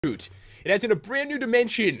fruit. It adds in a brand new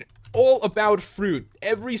dimension all about fruit.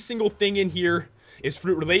 Every single thing in here is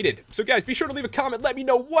fruit related. So guys, be sure to leave a comment. Let me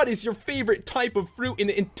know what is your favorite type of fruit in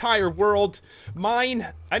the entire world. Mine,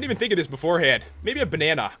 I didn't even think of this beforehand. Maybe a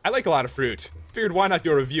banana. I like a lot of fruit. Figured why not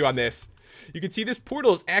do a review on this. You can see this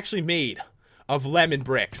portal is actually made of lemon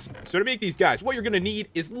bricks. So to make these guys, what you're going to need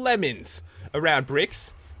is lemons around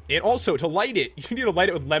bricks. And also to light it, you need to light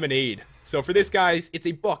it with lemonade. So for this, guys, it's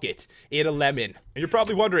a bucket and a lemon. And you're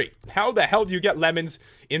probably wondering, how the hell do you get lemons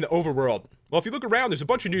in the overworld? Well, if you look around, there's a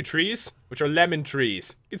bunch of new trees, which are lemon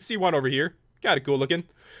trees. You can see one over here. Kind of cool looking.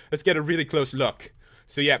 Let's get a really close look.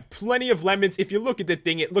 So yeah, plenty of lemons. If you look at the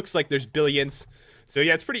thing, it looks like there's billions. So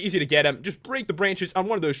yeah, it's pretty easy to get them. Just break the branches on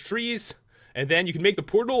one of those trees, and then you can make the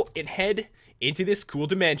portal and head into this cool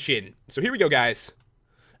dimension. So here we go, guys.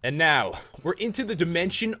 And now, we're into the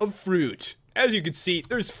dimension of fruit. As you can see,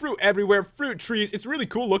 there's fruit everywhere, fruit trees. It's really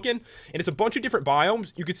cool looking, and it's a bunch of different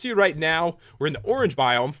biomes. You can see right now, we're in the orange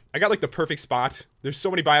biome. I got like the perfect spot. There's so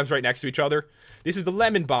many biomes right next to each other. This is the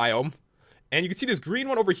lemon biome, and you can see this green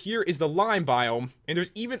one over here is the lime biome, and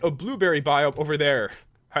there's even a blueberry biome over there.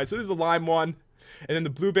 All right, so this is the lime one, and then the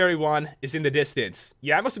blueberry one is in the distance.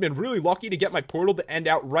 Yeah, I must have been really lucky to get my portal to end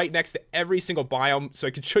out right next to every single biome, so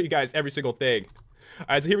I could show you guys every single thing. All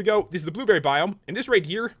right, so here we go. This is the blueberry biome, and this right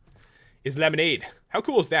here is lemonade. How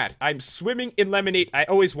cool is that? I'm swimming in lemonade. I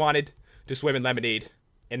always wanted to swim in lemonade,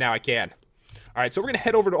 and now I can. All right, so we're going to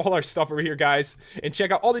head over to all our stuff over here, guys, and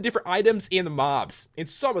check out all the different items and the mobs. And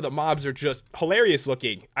some of the mobs are just hilarious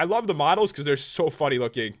looking. I love the models because they're so funny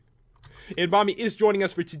looking. And Bombi is joining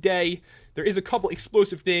us for today. There is a couple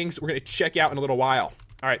explosive things we're going to check out in a little while.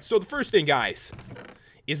 All right, so the first thing, guys,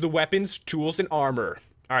 is the weapons, tools, and armor.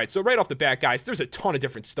 All right, so right off the bat, guys, there's a ton of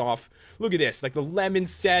different stuff. Look at this, like the lemon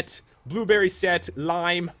set, blueberry set,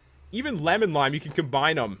 lime, even lemon lime, you can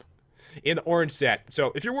combine them in the orange set.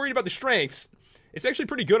 So if you're worried about the strengths, it's actually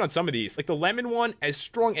pretty good on some of these. Like the lemon one, as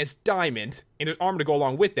strong as diamond, and there's armor to go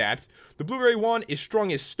along with that. The blueberry one is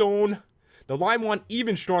strong as stone. The lime one,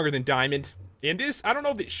 even stronger than diamond. And this, I don't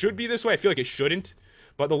know if it should be this way. I feel like it shouldn't.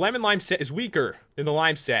 But the lemon lime set is weaker than the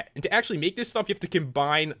lime set. And to actually make this stuff, you have to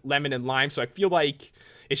combine lemon and lime. So I feel like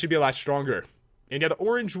it should be a lot stronger. And yeah, the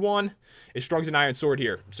orange one is strong as an iron sword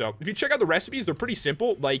here. So if you check out the recipes, they're pretty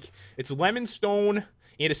simple. Like, it's lemon, stone,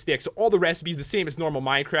 and a stick. So all the recipes the same as normal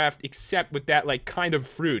Minecraft, except with that, like, kind of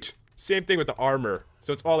fruit. Same thing with the armor.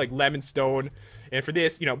 So it's all, like, lemon, stone. And for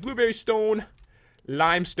this, you know, blueberry stone,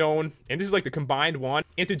 limestone, and this is like the combined one.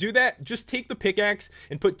 And to do that, just take the pickaxe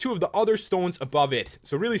and put two of the other stones above it.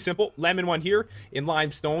 So really simple, lemon one here in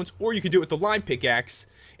limestones, or you can do it with the lime pickaxe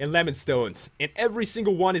and lemon stones. And every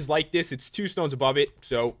single one is like this. It's two stones above it.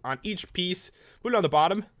 So on each piece, put it on the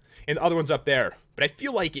bottom, and the other one's up there. But I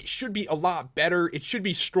feel like it should be a lot better. It should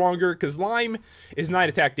be stronger, because lime is 9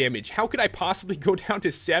 attack damage. How could I possibly go down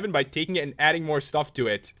to 7 by taking it and adding more stuff to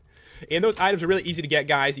it? And those items are really easy to get,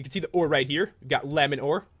 guys. You can see the ore right here. We've got lemon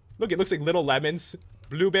ore. Look, it looks like little lemons,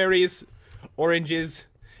 blueberries, oranges,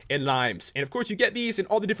 and limes. And of course, you get these in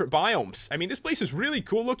all the different biomes. I mean, this place is really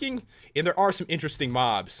cool looking, and there are some interesting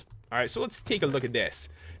mobs. All right, so let's take a look at this.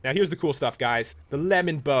 Now, here's the cool stuff, guys. The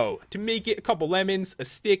lemon bow. To make it, a couple lemons, a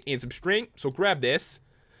stick, and some string. So grab this.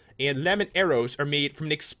 And lemon arrows are made from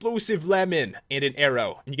an explosive lemon and an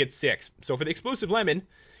arrow. And you get 6. So for the explosive lemon,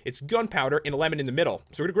 it's gunpowder and a lemon in the middle.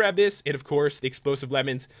 So we're going to grab this, and of course, the explosive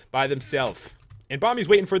lemons by themselves. And Bombi's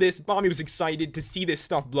waiting for this. Bombi was excited to see this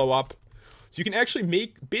stuff blow up. So you can actually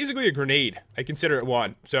make basically a grenade. I consider it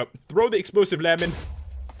one. So throw the explosive lemon,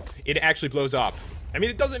 it actually blows up. I mean,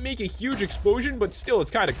 it doesn't make a huge explosion, but still,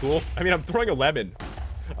 it's kind of cool. I mean, I'm throwing a lemon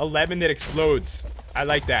that explodes. I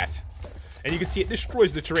like that. And you can see it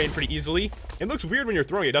destroys the terrain pretty easily. It looks weird when you're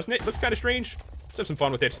throwing it, doesn't it? It looks kind of strange. Let's have some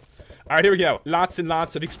fun with it. All right, here we go. Lots and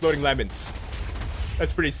lots of exploding lemons.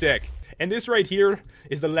 That's pretty sick. And this right here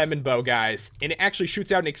is the lemon bow, guys. And it actually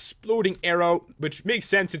shoots out an exploding arrow, which makes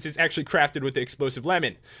sense since it's actually crafted with the explosive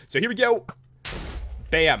lemon. So here we go.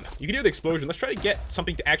 Bam. You can hear the explosion. Let's try to get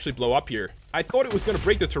something to actually blow up here. I thought it was going to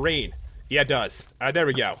break the terrain. Yeah, it does. All right, there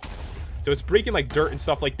we go. So it's breaking like dirt and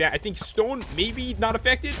stuff like that. I think stone maybe not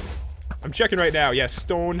affected. I'm checking right now. Yeah,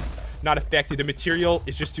 stone not affected. The material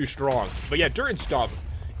is just too strong. But yeah, dirt and stuff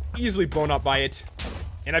easily blown up by it.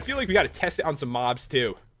 And I feel like we got to test it on some mobs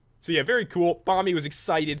too. So yeah, very cool. Bombi was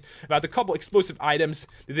excited about the couple explosive items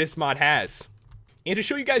that this mod has. And to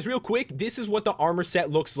show you guys real quick, this is what the armor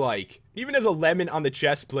set looks like. It even has a lemon on the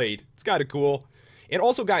chest plate. It's kind of cool. And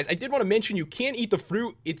also, guys, I did want to mention you can eat the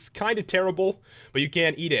fruit. It's kind of terrible, but you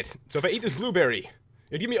can eat it. So if I eat this blueberry,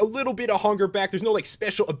 it'll give me a little bit of hunger back. There's no like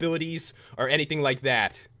special abilities or anything like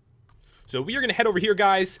that. So we are going to head over here,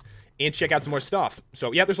 guys, and check out some more stuff.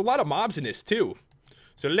 So yeah, there's a lot of mobs in this too.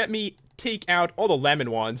 So let me take out all the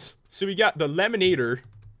lemon ones. So we got the Lemonator.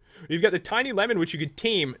 We've got the tiny lemon, which you could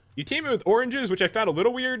tame. You tame it with oranges, which I found a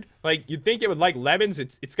little weird. Like, you'd think it would like lemons.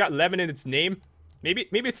 It's got lemon in its name. Maybe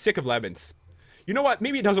it's sick of lemons. You know what?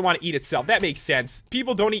 Maybe it doesn't want to eat itself. That makes sense.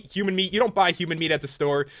 People don't eat human meat. You don't buy human meat at the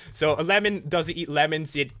store. So a lemon doesn't eat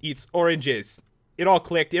lemons. It eats oranges. It all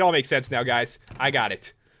clicked. It all makes sense now, guys. I got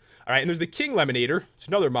it. All right, and there's the King Lemonator. It's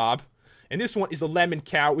another mob. And this one is the Lemon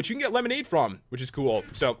Cow, which you can get lemonade from, which is cool.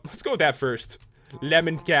 So let's go with that first.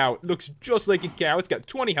 Lemon Cow. Looks just like a cow. It's got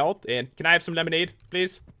 20 health. And can I have some lemonade,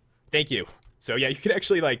 please? Thank you. So yeah, you can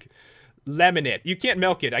actually like lemon it. You can't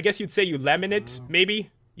milk it. I guess you'd say you lemon it, maybe.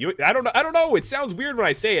 I don't know. It sounds weird when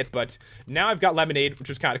I say it, but now I've got lemonade, which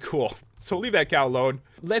is kind of cool. So leave that cow alone.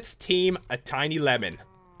 Let's tame a tiny lemon.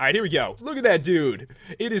 All right, here we go. Look at that dude.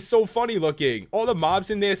 It is so funny looking. All the mobs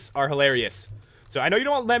in this are hilarious. So I know you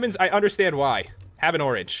don't want lemons. I understand why. Have an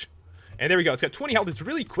orange. And there we go. It's got 20 health. It's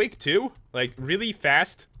really quick, too. Like, really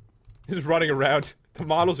fast. Just running around. The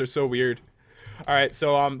models are so weird. Alright,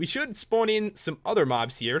 so we should spawn in some other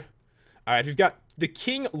mobs here. Alright, we've got the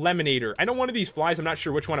King Lemonator. I know one of these flies. I'm not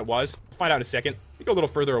sure which one it was. We'll find out in a second. We go a little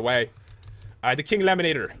further away. Alright, the King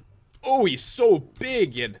Lemonator. Oh, he's so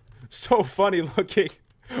big and so funny looking.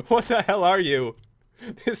 What the hell are you?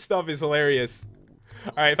 This stuff is hilarious.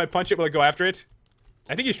 Alright, if I punch it, will it go after it?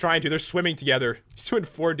 I think he's trying to. They're swimming together. He's doing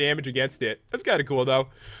 4 damage against it. That's kind of cool, though.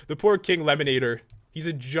 The poor King Lemonator. He's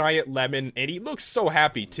a giant lemon, and he looks so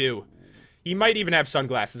happy, too. He might even have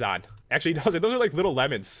sunglasses on. Actually, he doesn't. Those are like little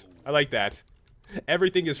lemons. I like that.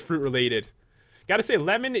 Everything is fruit-related. Gotta say,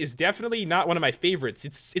 lemon is definitely not one of my favorites.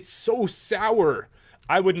 It's so sour.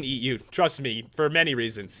 I wouldn't eat you. Trust me, for many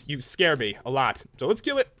reasons. You scare me a lot. So let's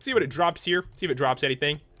kill it. See what it drops here. See if it drops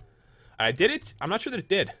anything. Did it? I'm not sure that it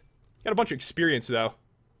did. Got a bunch of experience, though.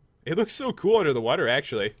 It looks so cool under the water,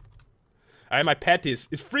 actually. Alright, my pet is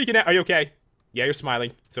freaking out. Are you okay? Yeah, you're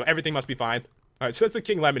smiling. So everything must be fine. Alright, so that's the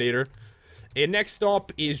King Lemonator. And next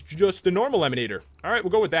up is just the normal Lemonator. Alright,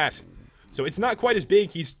 we'll go with that. So it's not quite as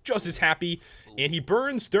big. He's just as happy. And he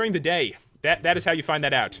burns during the day. That is how you find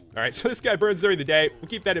that out. Alright, so this guy burns during the day. We'll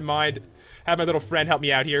keep that in mind. Have my little friend help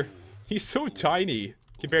me out here. He's so tiny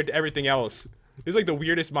compared to everything else. He's like the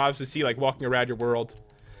weirdest mobs to see, like, walking around your world.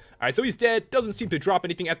 Alright, so he's dead. Doesn't seem to drop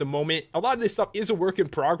anything at the moment. A lot of this stuff is a work in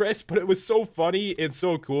progress, but it was so funny and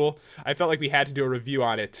so cool. I felt like we had to do a review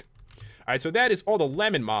on it. Alright, so that is all the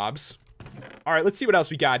lemon mobs. Alright, let's see what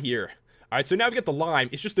else we got here. Alright, so now we got the lime.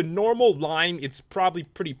 It's just a normal lime. It's probably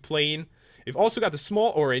pretty plain. We've also got the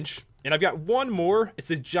small orange. And I've got one more. It's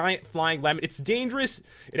a giant flying lemon. It's dangerous.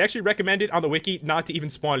 It actually recommended on the wiki not to even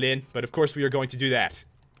spawn it in. But of course we are going to do that.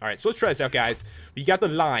 Alright, so let's try this out, guys. We got the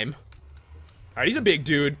lime. Alright, he's a big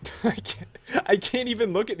dude. I can't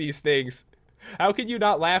even look at these things. How can you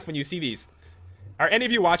not laugh when you see these? Are any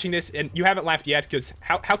of you watching this and you haven't laughed yet? Because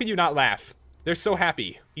how can you not laugh? They're so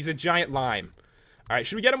happy. He's a giant lime. Alright,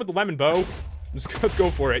 should we get him with the lemon bow? Let's go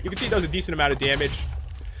for it. You can see it does a decent amount of damage.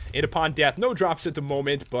 And upon death, no drops at the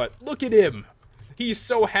moment, but look at him. He's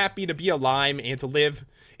so happy to be a lime and to live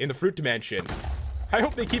in the fruit dimension. I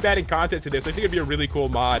hope they keep adding content to this. I think it'd be a really cool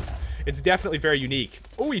mod. It's definitely very unique.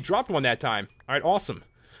 Oh, he dropped one that time. All right, awesome.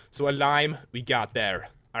 So a lime we got there.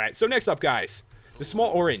 All right, so next up, guys, the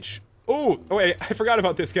small orange. Oh, wait, I forgot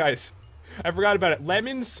about this, guys. I forgot about it.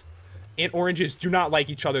 Lemons and oranges do not like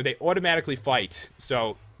each other. They automatically fight.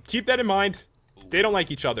 So keep that in mind. They don't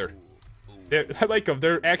like each other. I like them.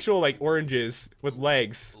 They're actual, like, oranges with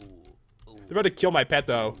legs. They're about to kill my pet,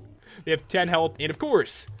 though. They have 10 health, and of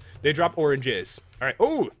course, they drop oranges. All right.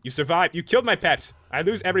 Oh, you survived. You killed my pet. I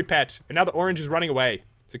lose every pet, and now the orange is running away.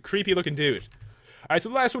 It's a creepy-looking dude. All right, so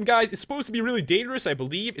the last one, guys, is supposed to be really dangerous, I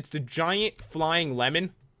believe. It's the giant flying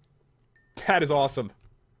lemon. That is awesome.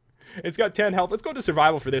 It's got 10 health. Let's go to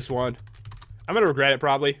survival for this one. I'm going to regret it,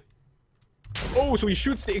 probably. Oh, so he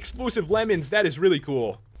shoots the explosive lemons. That is really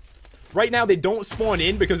cool. Right now, they don't spawn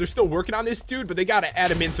in because they're still working on this dude, but they gotta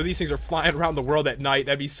add him in so these things are flying around the world at night.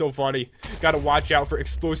 That'd be so funny. Gotta watch out for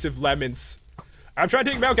explosive lemons. I'm trying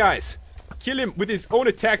to take him out, guys. Kill him with his own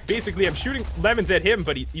attack. Basically, I'm shooting lemons at him,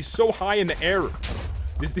 but he's so high in the air.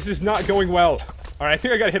 This is not going well. All right, I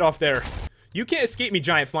think I got hit off there. You can't escape me,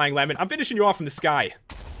 giant flying lemon. I'm finishing you off from the sky.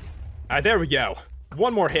 All right, there we go.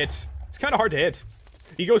 One more hit. It's kind of hard to hit.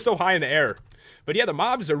 He goes so high in the air. But yeah, the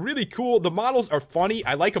mobs are really cool. The models are funny.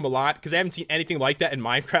 I like them a lot because I haven't seen anything like that in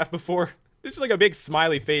Minecraft before. This is like a big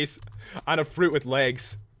smiley face on a fruit with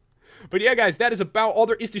legs. But yeah, guys, that is about all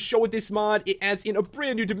there is to show with this mod. It adds in a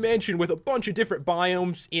brand new dimension with a bunch of different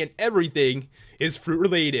biomes, and everything is fruit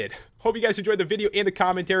related. Hope you guys enjoyed the video and the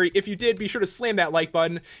commentary. If you did, be sure to slam that like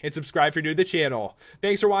button and subscribe if you're new to the channel.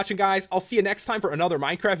 Thanks for watching, guys. I'll see you next time for another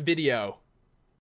Minecraft video.